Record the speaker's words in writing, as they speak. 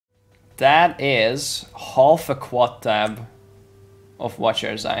That is half a quad tab of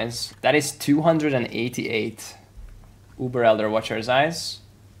Watcher's Eyes. That is 288 Uber Elder Watcher's Eyes.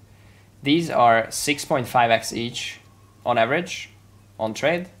 These are 6.5x each on average on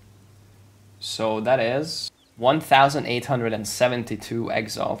trade. So that is 1,872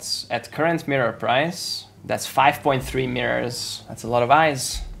 exalts. At current mirror price, that's 5.3 mirrors. That's a lot of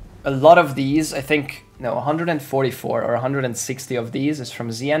eyes. A lot of these, I think, no, 144 or 160 of these is from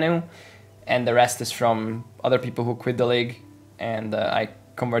SamuW, and the rest is from other people who quit the league, and I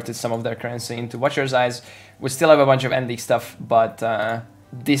converted some of their currency into Watcher's Eyes. We still have a bunch of ND stuff, but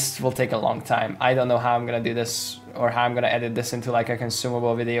this will take a long time. I don't know how I'm gonna do this or how I'm gonna edit this into like a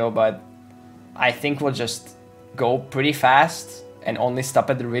consumable video, but I think we'll just go pretty fast and only stop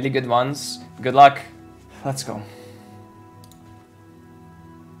at the really good ones. Good luck. Let's go.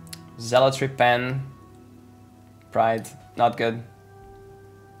 Zealotry Pen. Pride. Not good.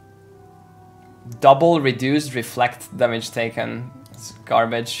 Double reduced reflect damage taken. It's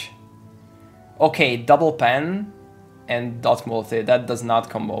garbage. Okay, double pen and dot multi. That does not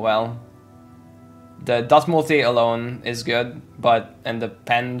combo well. The dot multi alone is good, but and the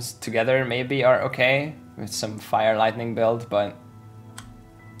pens together maybe are okay with some fire lightning build, but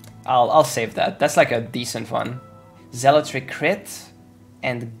I'll save that. That's like a decent one. Zealotry crit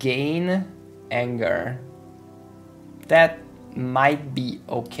and gain anger. That might be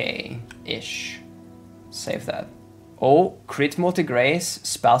okay-ish. Save that. Oh, crit multi-grace,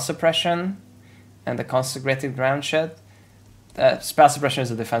 spell suppression, and the consecrated ground shit. Spell suppression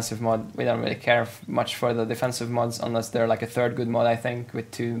is a defensive mod. We don't really care much for the defensive mods unless they're like a third good mod, I think, with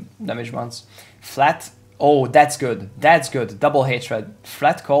 2 damage mods. Flat. Oh, that's good. That's good. Double hatred.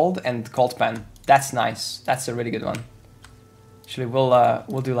 Flat cold and cold pen. That's nice. That's a really good one. Actually,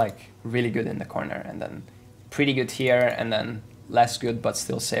 we'll do like really good in the corner and then pretty good here and then less good but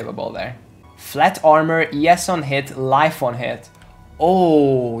still savable there. Flat armor, ES on hit, life on hit.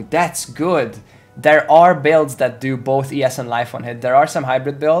 Oh, that's good. There are builds that do both ES and life on hit. There are some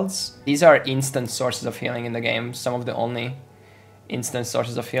hybrid builds. These are instant sources of healing in the game. Some of the only instant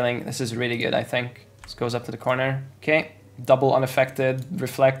sources of healing. This is really good, I think. This goes up to the corner. Okay. Double unaffected,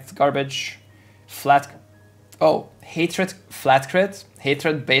 reflect, garbage. Flat. Oh, hatred, flat crit,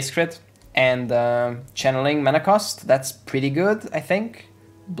 hatred, base crit, and channeling mana cost. That's pretty good, I think.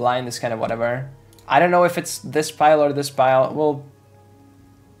 Blind is kind of whatever. I don't know if it's this pile or this pile. We'll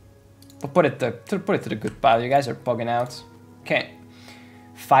put it to the good pile. You guys are bugging out. Okay.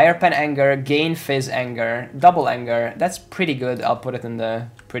 Fire Pen Anger, Gain Fizz Anger, Double Anger. That's pretty good. I'll put it in the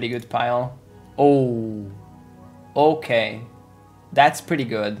pretty good pile. Oh. Okay. That's pretty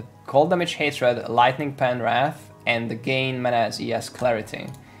good. Cold Damage Hatred, Lightning Pen Wrath, and the Gain Mana as ES Clarity.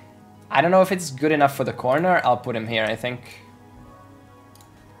 I don't know if it's good enough for the corner. I'll put him here, I think.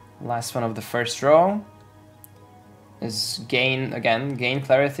 Last one of the first row is gain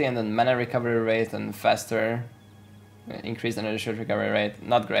clarity and then mana recovery rate and faster increased energy shield recovery rate.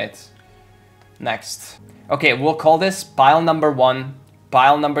 Not great. Next. Okay, we'll call this pile number 1,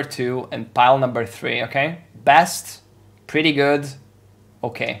 pile number 2, and pile number 3, okay? Best, pretty good,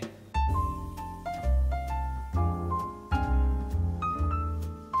 okay.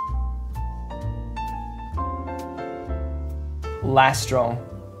 Last row.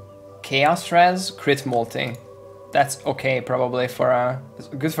 Chaos Res, Crit Multi. That's okay, probably for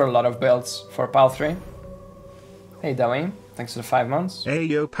good for a lot of builds for pile 3. Hey Dewey, thanks for the 5 months. Hey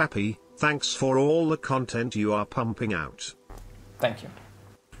yo Pappy, thanks for all the content you are pumping out. Thank you.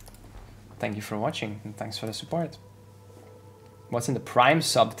 Thank you for watching and thanks for the support. What's in the Prime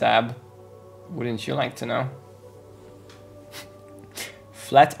sub tab? Wouldn't you like to know?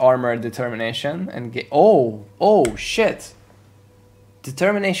 Flat Armor Determination and oh shit.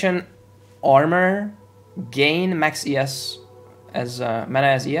 Determination, Armor, Gain Max ES as mana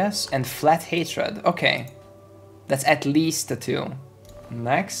as ES, and Flat Hatred. Okay, that's at least a 2.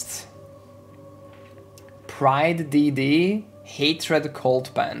 Next, Pride DD, Hatred Cold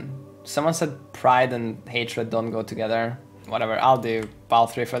Pen. Someone said Pride and Hatred don't go together. Whatever, I'll do pile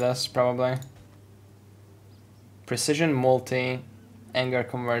 3 for this, probably. Precision Multi, Anger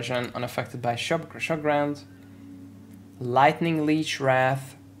Conversion, unaffected by Shock Ground. Lightning Leech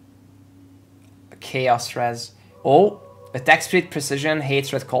Wrath, Chaos Res. Oh, attack speed, precision,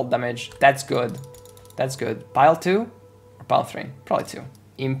 hatred, cold damage. That's good. That's good. Pile 2 or pile 3? Probably 2.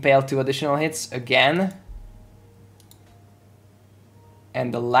 Impale 2 additional hits again.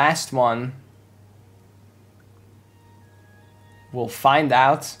 And the last one we'll find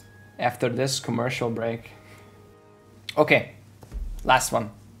out after this commercial break. Okay, last one.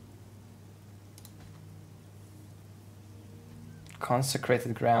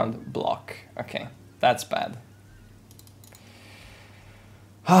 Consecrated Ground block. Okay, that's bad.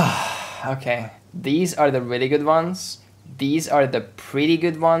 Okay, these are the really good ones. These are the pretty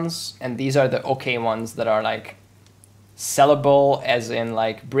good ones, and these are the okay ones that are like sellable, as in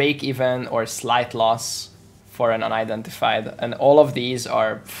like break even or slight loss for an unidentified, and all of these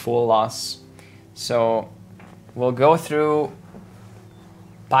are full loss. So we'll go through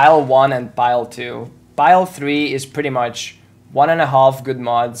pile 1 and pile 2. Pile 3 is pretty much 1.5 good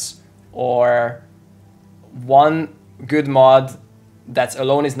mods, or 1 good mod that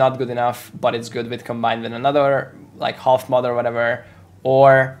alone is not good enough, but it's good with combined with another, like half mod or whatever,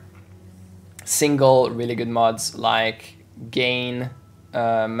 or single really good mods like Gain,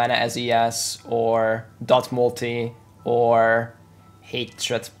 Mana as ES, or Dot Multi, or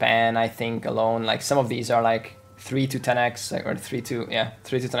Hatred Pan, I think alone. Like some of these are like 3 to 10x, or 3 to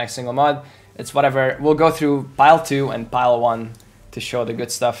 10x single mod. It's whatever. We'll go through pile 2 and pile 1 to show the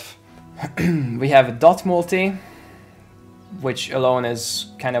good stuff. We have Dot Multi, which alone is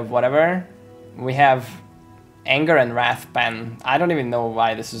kind of whatever. We have Anger and Wrath Pen. I don't even know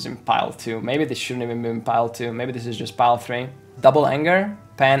why this is in pile 2. Maybe this shouldn't even be in pile 2. Maybe this is just pile 3. Double Anger,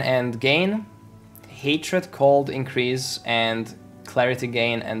 Pen and Gain. Hatred, Cold Increase, and Clarity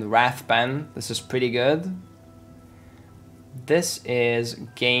Gain and Wrath Pen. This is pretty good. This is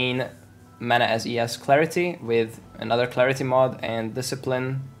Gain Mana as ES Clarity with another Clarity mod and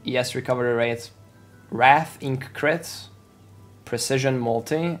Discipline, ES Recovery Rate, Wrath Ink Crit, Precision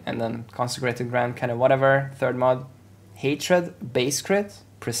Multi, and then Consecrated Ground, kind of whatever, third mod. Hatred Base Crit,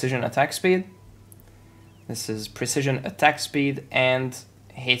 Precision Attack Speed. This is Precision Attack Speed and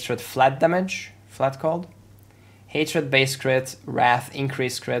Hatred Flat Damage, flat called. Hatred Base Crit, Wrath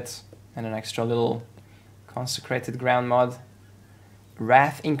Increase Crit, and an extra little Consecrated Ground mod.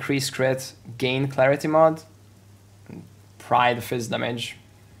 Wrath Increase Crit, Gain Clarity mod. Pride Fizz Damage,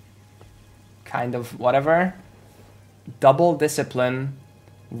 kind of whatever. Double Discipline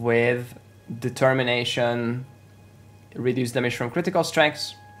with Determination, reduce damage from critical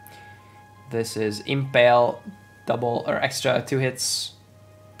strikes. This is Impale, double or extra 2 hits,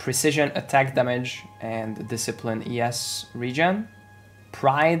 Precision Attack Damage, and Discipline ES regen.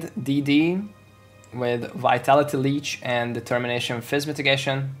 Pride DD with Vitality Leech and Determination Fizz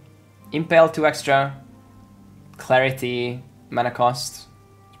Mitigation. Impale 2 extra, Clarity, Mana cost,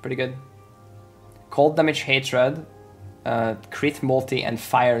 it's pretty good. Cold Damage Hatred, Crit Multi and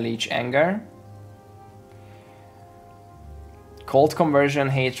Fire Leech Anger. Cold Conversion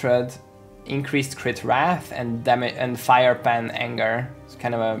Hatred, increased Crit Wrath, and damage and Fire Pen Anger. It's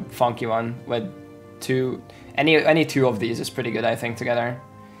kind of a funky one with any 2 of these is pretty good, I think, together.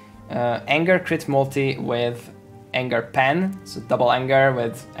 Anger Crit Multi with Anger Pen, so double Anger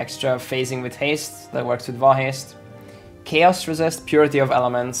with extra phasing with haste that works with Va haste. Chaos Resist Purity of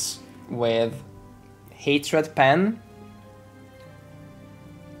Elements with Hatred Pen.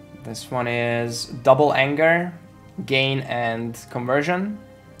 This one is double Anger, Gain and Conversion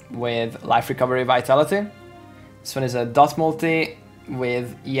with Life Recovery Vitality. This one is a Dot Multi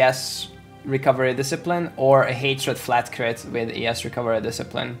with ES Recovery Discipline, or a Hatred Flat Crit with ES Recovery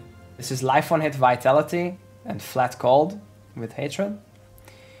Discipline. This is Life on Hit Vitality and Flat Cold with Hatred.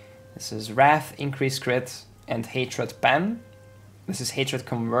 This is Wrath Increase Crit and Hatred Pen. This is Hatred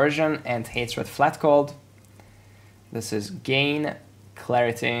Conversion and Hatred Flat Cold. This is Gain,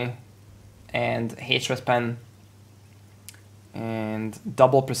 Clarity, and Hatred Pen, and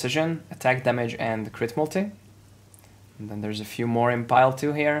double Precision, Attack Damage, and Crit Multi. And then there's a few more in pile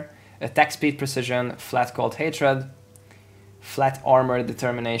 2 here. Attack Speed Precision, Flat Cold Hatred, Flat Armor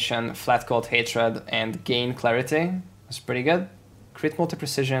Determination, Flat Cold Hatred, and Gain Clarity. That's pretty good. Crit Multi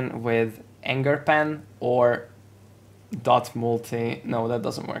Precision with Anger Pen or Dot Multi. No, that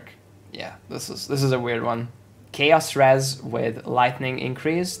doesn't work. Yeah, this is a weird one. Chaos Res with Lightning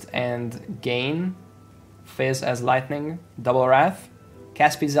Increased and Gain Fizz as Lightning, double Wrath.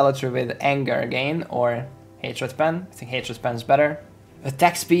 Cast Speed Zealotry with Anger Gain or Hatred Pen. I think Hatred Pen is better.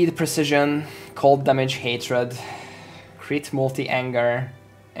 Attack Speed Precision, Cold Damage Hatred, Crit Multi Anger,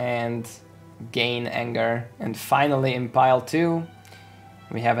 and Gain Anger. And finally in pile 2,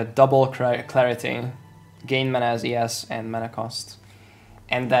 we have a double Clarity, Gain Mana as ES and Mana cost.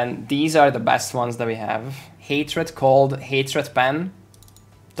 And then these are the best ones that we have. Hatred Cold, Hatred Pen,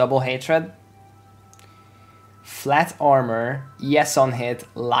 double Hatred. Flat Armor, ES on hit,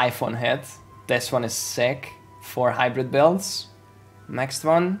 Life on hit. This one is sick for hybrid builds. Next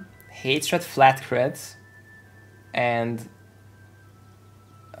one, Hatred Flat Crit and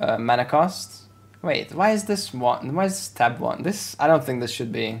Mana cost. Wait, why is this one? Why is this tab 1? This, I don't think this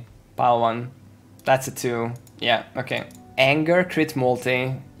should be pile 1. That's a 2. Yeah, okay. Anger, crit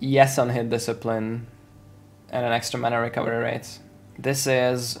multi, yes on hit discipline, and an extra mana recovery rate. This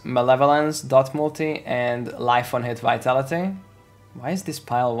is Malevolence, dot multi, and life on hit vitality. Why is this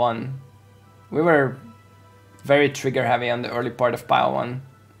pile 1? We were very trigger heavy on the early part of pile 1.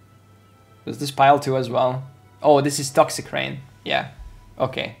 Was this pile 2 as well? Oh, this is Toxic Rain. Yeah.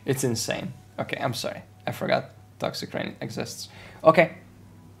 Okay, it's insane. Okay, I'm sorry. I forgot Toxic Rain exists. Okay.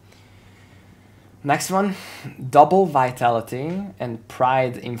 Next one, double Vitality and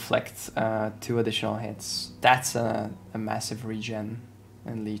Pride inflict 2 additional hits. That's a massive regen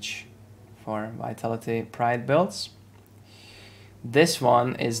and leech for Vitality Pride builds. This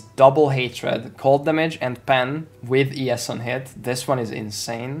one is double Hatred, cold damage and pen with ES on hit. This one is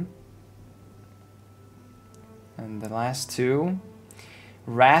insane. And the last 2,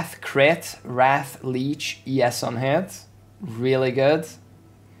 Wrath crit, Wrath leech, ES on hit. Really good.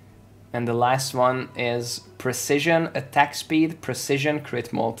 And the last one is Precision, Attack Speed, Precision,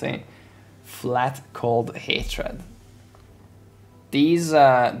 Crit Multi, Flat, Cold, Hatred. These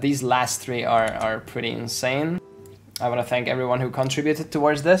last 3 are pretty insane. I want to thank everyone who contributed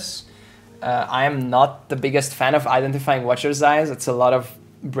towards this. I am not the biggest fan of identifying Watcher's Eyes. It's a lot of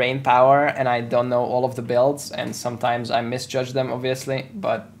brain power, and I don't know all of the builds, and sometimes I misjudge them, obviously,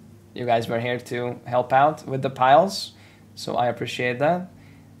 but you guys were here to help out with the piles, so I appreciate that.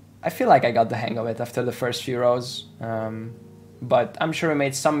 I feel like I got the hang of it after the first few rows, but I'm sure we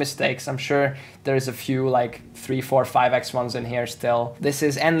made some mistakes. I'm sure there's a few like 3, 4, 5x ones in here still. This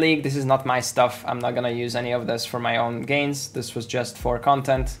is End League, this is not my stuff. I'm not gonna use any of this for my own gains. This was just for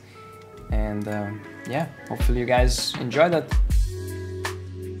content. And yeah, hopefully you guys enjoyed it.